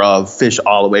plethora of fish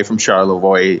all the way from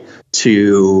Charlevoix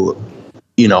to,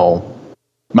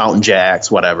 Mountain Jacks,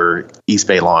 whatever, East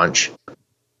Bay Launch.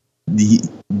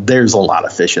 There's a lot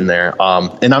of fish in there.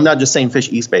 And I'm not just saying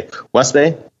fish East Bay. West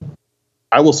Bay,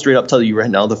 I will straight up tell you right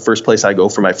now, the first place I go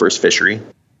for my first fishery,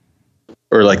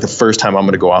 or like the first time I'm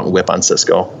going to go out and whip on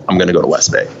Cisco, I'm going to go to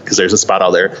West Bay because there's a spot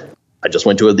out there. I just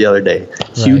went to it the other day.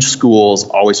 Huge schools,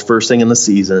 always first thing in the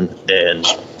season. And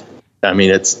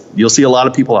you'll see a lot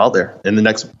of people out there. In the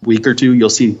next week or two, you'll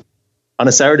see on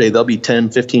a Saturday, there'll be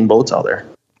 10, 15 boats out there.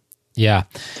 Yeah.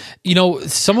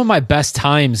 Some of my best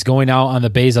times going out on the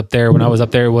bays up there when I was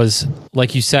up there was,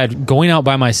 like you said, going out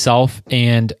by myself.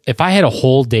 And if I had a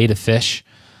whole day to fish,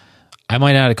 I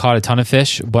might not have caught a ton of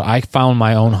fish, but I found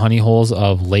my own honey holes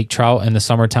of lake trout in the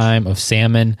summertime, of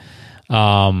salmon,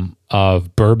 of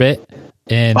burbot,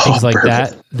 and things like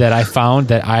that I found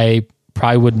that I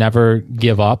probably would never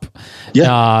give up.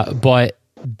 Yeah. But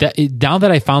now that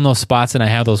I found those spots and I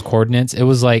have those coordinates, it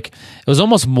was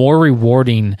almost more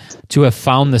rewarding to have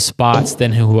found the spots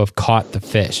than who have caught the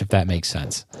fish, if that makes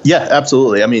sense. Yeah,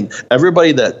 absolutely.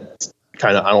 Everybody that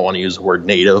kind of, I don't want to use the word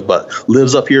native, but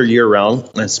lives up here year round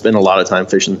and spend a lot of time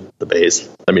fishing the bays.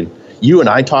 You and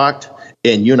I talked,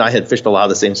 and you and I had fished a lot of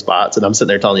the same spots, and I'm sitting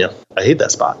there telling you, I hate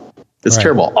that spot. It's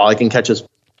terrible. All I can catch is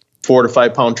 4 to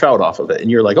 5 pound trout off of it. And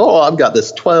you're like, oh, I've got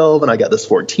this 12 and I got this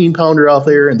 14 pounder out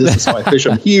there, and this is how I fish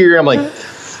them here. I'm like,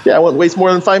 yeah, I wouldn't waste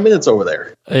more than 5 minutes over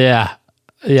there. Yeah.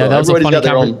 Yeah. So that was everybody's got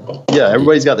their own. Yeah.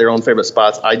 Everybody's got their own favorite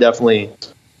spots. I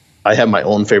have my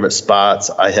own favorite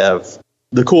spots. I have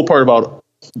the cool part about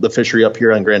the fishery up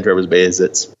here on Grand Traverse Bay is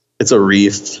it's a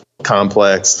reef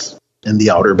complex in the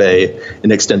outer bay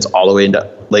and extends all the way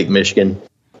into Lake Michigan.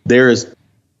 There's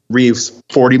reefs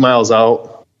 40 miles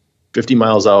out, 50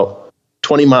 miles out,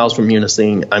 20 miles from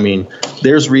Munising. I mean,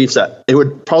 there's reefs that it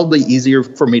would probably be easier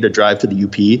for me to drive to the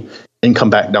UP and come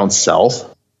back down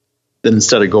south than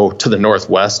instead of go to the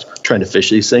northwest trying to fish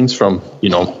these things from,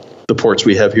 the ports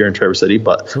we have here in Traverse City.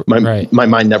 But my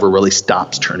mind never really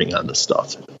stops turning on this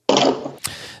stuff.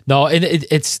 No,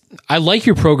 I like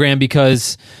your program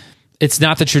because it's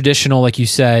not the traditional, like you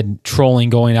said, trolling,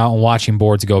 going out and watching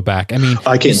boards go back. I mean,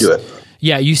 I can't do it.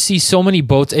 Yeah, you see so many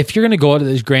boats. If you're going to go to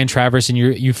this Grand Traverse and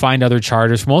you find other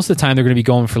charters, most of the time they're going to be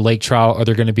going for lake trout, or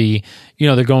they're going to be,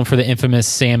 they're going for the infamous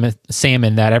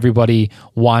salmon that everybody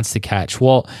wants to catch.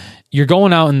 Well, you're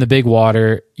going out in the big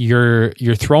water, you're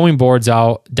throwing boards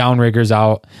out, downriggers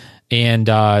out, and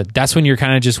that's when you're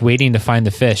kind of just waiting to find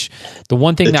the fish. The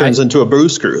one thing it turns into a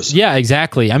booze cruise. Yeah,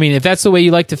 exactly. I mean, if that's the way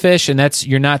you like to fish, and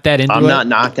you're not that into it, I'm not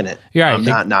knocking it. You're right. I'm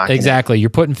not knocking exactly. You're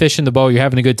putting fish in the boat. You're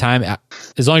having a good time.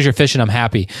 As long as you're fishing, I'm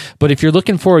happy. But if you're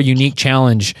looking for a unique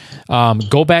challenge,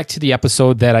 go back to the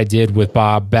episode that I did with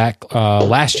Bob back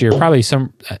last year. Probably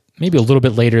maybe a little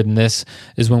bit later than this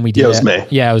is when we did it. Yeah, it was May.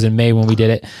 Yeah, it was in May when we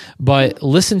did it. But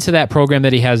listen to that program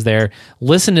that he has there.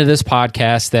 Listen to this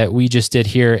podcast that we just did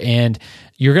here, and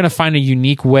you're going to find a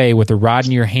unique way with a rod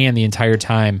in your hand the entire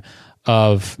time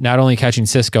of not only catching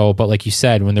Cisco, but like you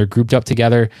said, when they're grouped up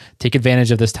together, take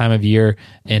advantage of this time of year,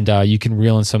 and you can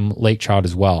reel in some lake trout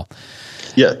as well.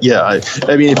 Yeah.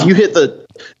 I mean, if you hit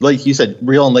like you said,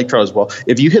 reel in lake trout as well.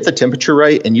 If you hit the temperature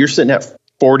right and you're sitting at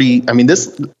 40, I mean,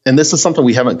 this is something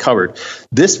we haven't covered.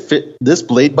 This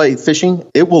blade bite fishing,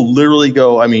 it will literally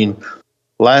go. I mean,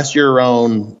 last year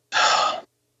around,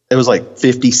 it was like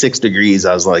 56 degrees.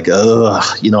 I was like,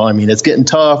 I mean, it's getting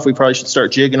tough. We probably should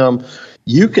start jigging them.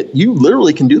 You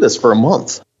literally can do this for a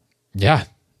month. Yeah.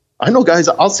 I know guys,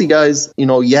 I'll see guys,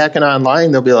 yakking online.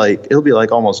 It'll be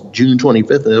like almost June 25th.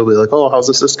 And they'll be like, oh, how's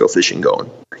the Cisco fishing going?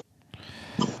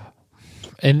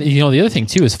 And, the other thing,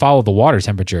 too, is follow the water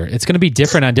temperature. It's going to be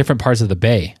different on different parts of the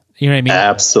bay. You know what I mean?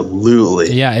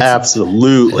 Absolutely. Yeah.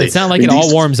 Absolutely. It's not like it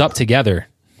all warms up together.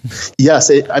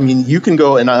 Yes. You can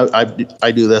go, and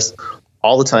I do this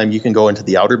all the time. You can go into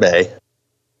the outer bay.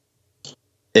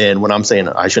 And when I'm saying,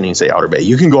 I shouldn't even say outer bay,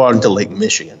 you can go out into Lake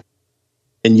Michigan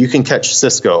and you can catch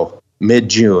Cisco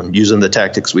mid-June using the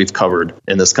tactics we've covered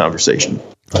in this conversation.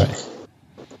 Right.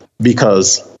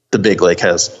 Because the big lake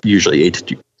has usually 8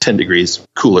 to 10 degrees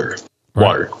cooler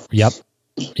water. Yep.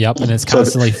 And it's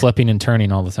constantly flipping and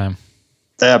turning all the time.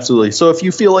 Absolutely. So if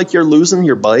you feel like you're losing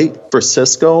your bite for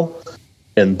Cisco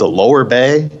in the lower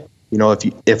bay,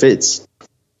 if it's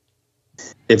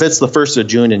the 1st of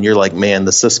June and you're like, man,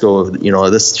 the Cisco,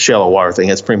 this shallow water thing,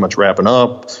 it's pretty much wrapping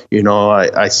up.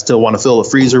 I still want to fill the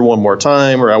freezer one more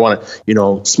time, or I want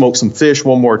to, smoke some fish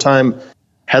one more time.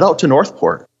 Head out to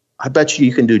Northport. I bet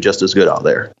you can do just as good out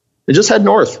there. And just head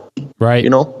north. Right.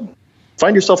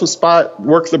 Find yourself a spot,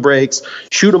 work the brakes,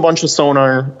 shoot a bunch of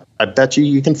sonar. I bet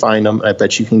you can find them. I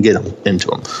bet you can get them into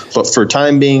them. But for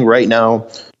time being, right now,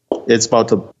 it's about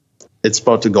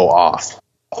to go off.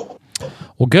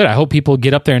 Well, good. I hope people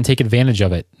get up there and take advantage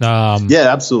of it.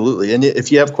 Yeah, absolutely. And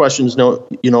if you have questions,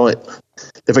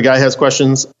 if a guy has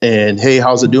questions and, hey,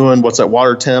 how's it doing? What's that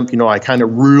water temp? I kind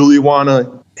of really want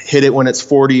to hit it when it's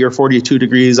 40 or 42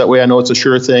 degrees. That way I know it's a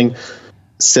sure thing.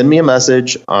 Send me a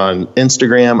message on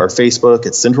Instagram or Facebook.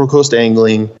 It's Central Coast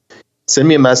Angling. Send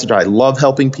me a message. I love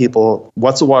helping people.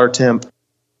 What's the water temp?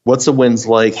 What's the winds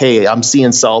like? Hey, I'm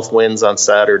seeing south winds on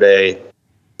Saturday.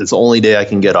 It's the only day I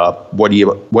can get up. What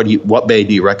bay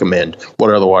do you recommend?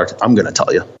 What are the water? I'm going to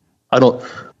tell you. I'd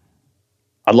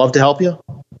love to help you,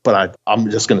 but I'm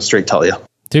just going to straight tell you.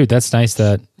 Dude, that's nice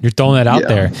that you're throwing that out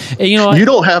there. And you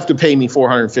don't have to pay me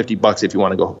 $450 if you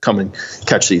want to come and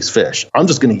catch these fish. I'm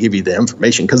just going to give you the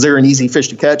information because they're an easy fish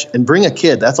to catch. And bring a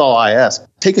kid. That's all I ask.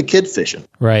 Take a kid fishing.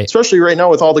 Right. Especially right now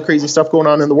with all the crazy stuff going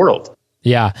on in the world.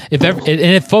 Yeah.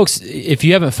 If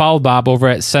you haven't followed Bob over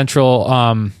at Central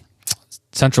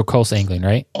Coast Angling,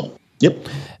 right? Yep.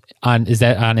 Is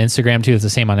that on Instagram too? It's the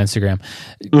same on Instagram.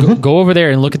 Mm-hmm. Go over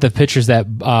there and look at the pictures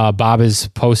that Bob is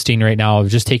posting right now of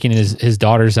just taking his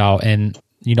daughters out, and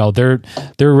they're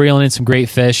reeling in some great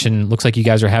fish, and looks like you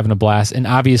guys are having a blast. And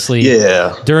obviously,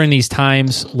 during these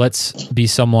times, let's be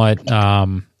somewhat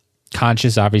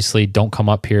conscious. Obviously, don't come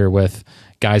up here with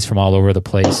guys from all over the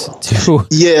place too.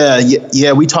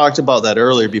 Yeah. We talked about that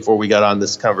earlier before we got on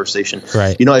this conversation.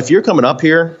 Right. If you're coming up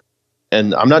here,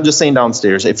 and I'm not just saying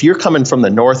downstairs, if you're coming from the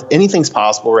north, anything's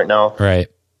possible right now. Right.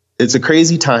 It's a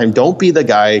crazy time. Don't be the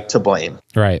guy to blame.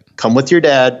 Right. Come with your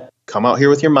dad. Come out here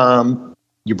with your mom,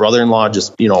 your brother-in-law.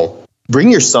 Just,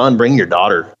 bring your son, bring your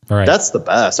daughter. Right. That's the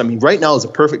best. I mean, right now is a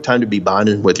perfect time to be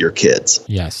bonding with your kids.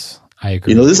 Yes, I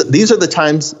agree. These are the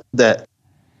times that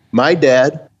my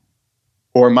dad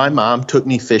or my mom took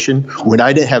me fishing when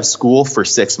I didn't have school for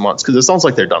 6 months, because it sounds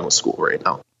like they're done with school right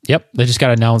now. Yep. They just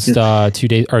got announced 2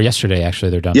 days or yesterday,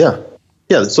 actually, they're done.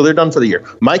 Yeah. So they're done for the year.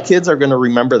 My kids are going to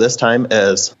remember this time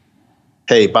as,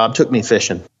 hey, Bob took me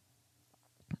fishing.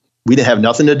 We didn't have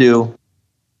nothing to do.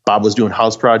 Bob was doing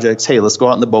house projects. Hey, let's go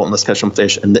out in the boat and let's catch some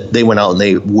fish. And they went out and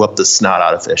they whooped the snot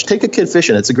out of fish. Take a kid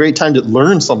fishing. It's a great time to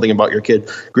learn something about your kid.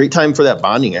 Great time for that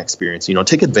bonding experience.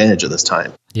 Take advantage of this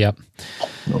time. Yep.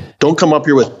 Don't come up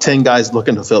here with 10 guys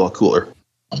looking to fill a cooler.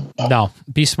 No,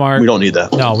 be smart. We don't need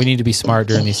that. No, we need to be smart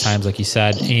during these times, like you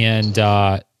said. And,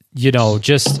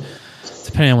 just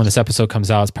depending on when this episode comes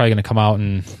out, it's probably going to come out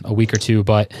in a week or two,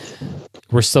 but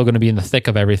we're still going to be in the thick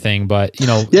of everything. But, the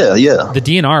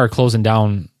DNR are closing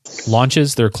down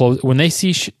launches. They're when they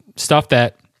see stuff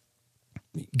that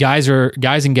guys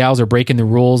and gals are breaking the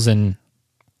rules and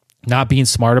not being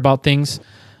smart about things,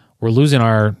 we're losing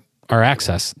our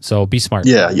access. So be smart.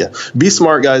 Yeah. Be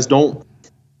smart, guys. Don't,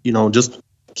 just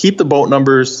keep the boat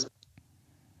numbers.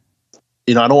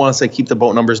 I don't want to say keep the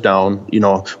boat numbers down,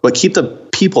 but keep the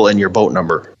people in your boat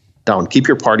number down. Keep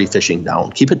your party fishing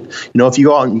down. Keep it, if you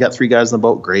go out and you got 3 guys in the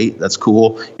boat, great. That's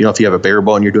cool. If you have a bare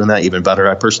boat and you're doing that, even better.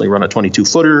 I personally run a 22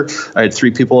 footer. I had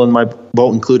 3 people in my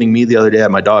boat, including me the other day. I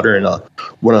had my daughter and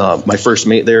one of my first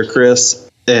mate there, Chris.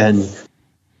 And,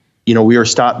 we were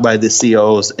stopped by the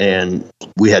COs and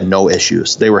we had no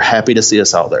issues. They were happy to see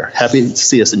us out there, happy to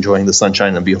see us enjoying the sunshine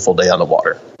and a beautiful day on the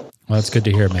water. Well, that's good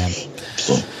to hear, man.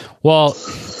 Well,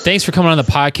 thanks for coming on the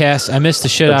podcast. I missed the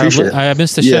shit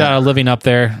out of living up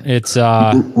there. It's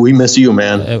we miss you,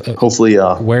 man. Hopefully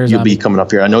you'll be coming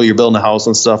up here. I know you're building a house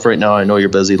and stuff right now. I know you're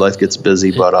busy. Life gets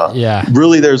busy, but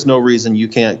really there's no reason you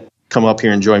can't come up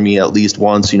here and join me at least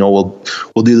once. We'll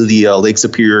do the Lake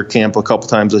Superior camp a couple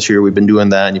times this year. We've been doing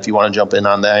that, and if you want to jump in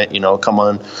on that, come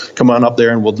on up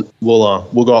there, and we'll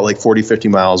go out like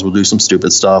 40-50 miles. We'll do some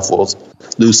stupid stuff. We'll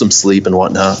lose some sleep and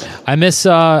whatnot. I miss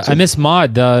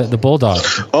Maud, the bulldog.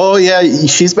 Oh yeah,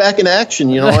 she's back in action.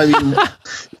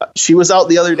 She was out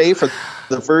the other day for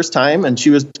the first time, and she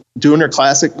was doing her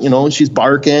classic, she's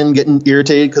barking, getting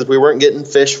irritated because we weren't getting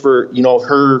fish for,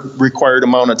 her required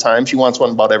amount of time. She wants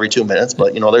one about every 2 minutes,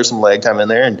 but there's some lag time in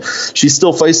there, and she's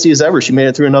still feisty as ever. She made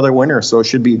it through another winter, so it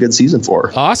should be a good season for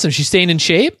her. Awesome. She's staying in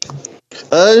shape?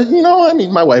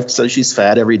 My wife says she's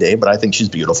fat every day, but I think she's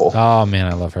beautiful. Oh man,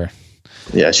 I love her.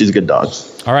 Yeah, she's a good dog.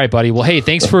 All right, buddy. Well, hey,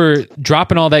 thanks for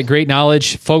dropping all that great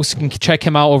knowledge. Folks can check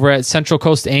him out over at Central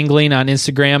Coast Angling on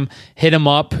Instagram. Hit him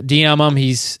up, DM him.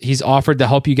 He's offered to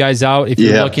help you guys out if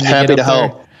you're looking to get up there. Happy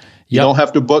to help. You don't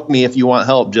have to book me if you want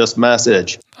help. Just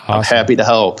message. Awesome. I'm happy to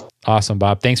help. Awesome,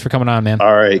 Bob. Thanks for coming on, man.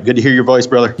 All right. Good to hear your voice,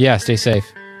 brother. Yeah, stay safe.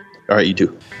 All right, you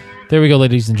too. There we go,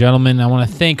 ladies and gentlemen. I want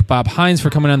to thank Bob Hines for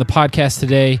coming on the podcast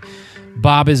today.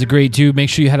 Bob is a great dude. Make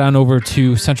sure you head on over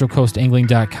to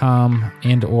centralcoastangling.com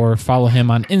and or follow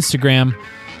him on Instagram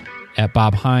at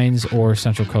Bob Hines or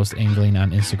Central Coast Angling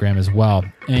on Instagram as well.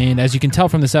 And as you can tell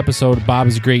from this episode, Bob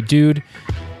is a great dude.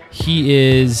 He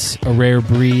is a rare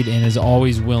breed and is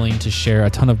always willing to share a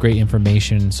ton of great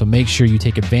information. So make sure you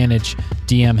take advantage,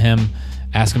 DM him,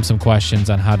 ask him some questions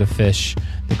on how to fish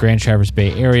the Grand Traverse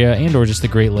Bay area and or just the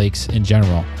Great Lakes in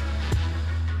general.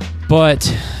 But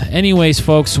anyways,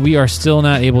 folks, we are still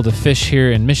not able to fish here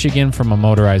in Michigan from a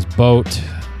motorized boat.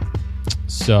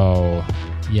 So,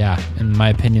 yeah, in my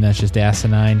opinion, that's just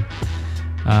asinine.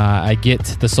 I get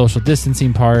the social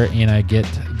distancing part, and I get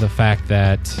the fact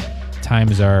that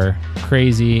times are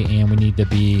crazy and we need to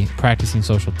be practicing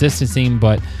social distancing.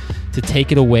 But to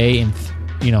take it away and,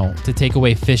 to take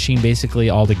away fishing basically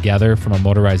altogether from a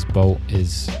motorized boat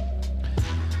is,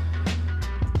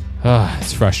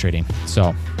 it's frustrating.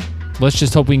 So let's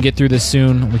just hope we can get through this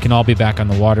soon. We can all be back on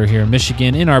the water here in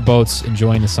Michigan in our boats,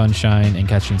 enjoying the sunshine and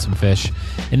catching some fish.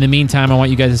 In the meantime, I want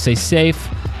you guys to stay safe.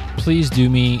 Please do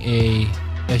me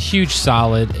a huge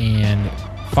solid and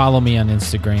follow me on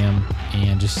Instagram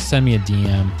and just send me a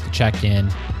DM to check in.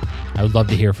 I would love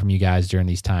to hear from you guys during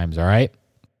these times, all right?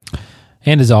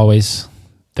 And as always,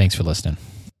 thanks for listening.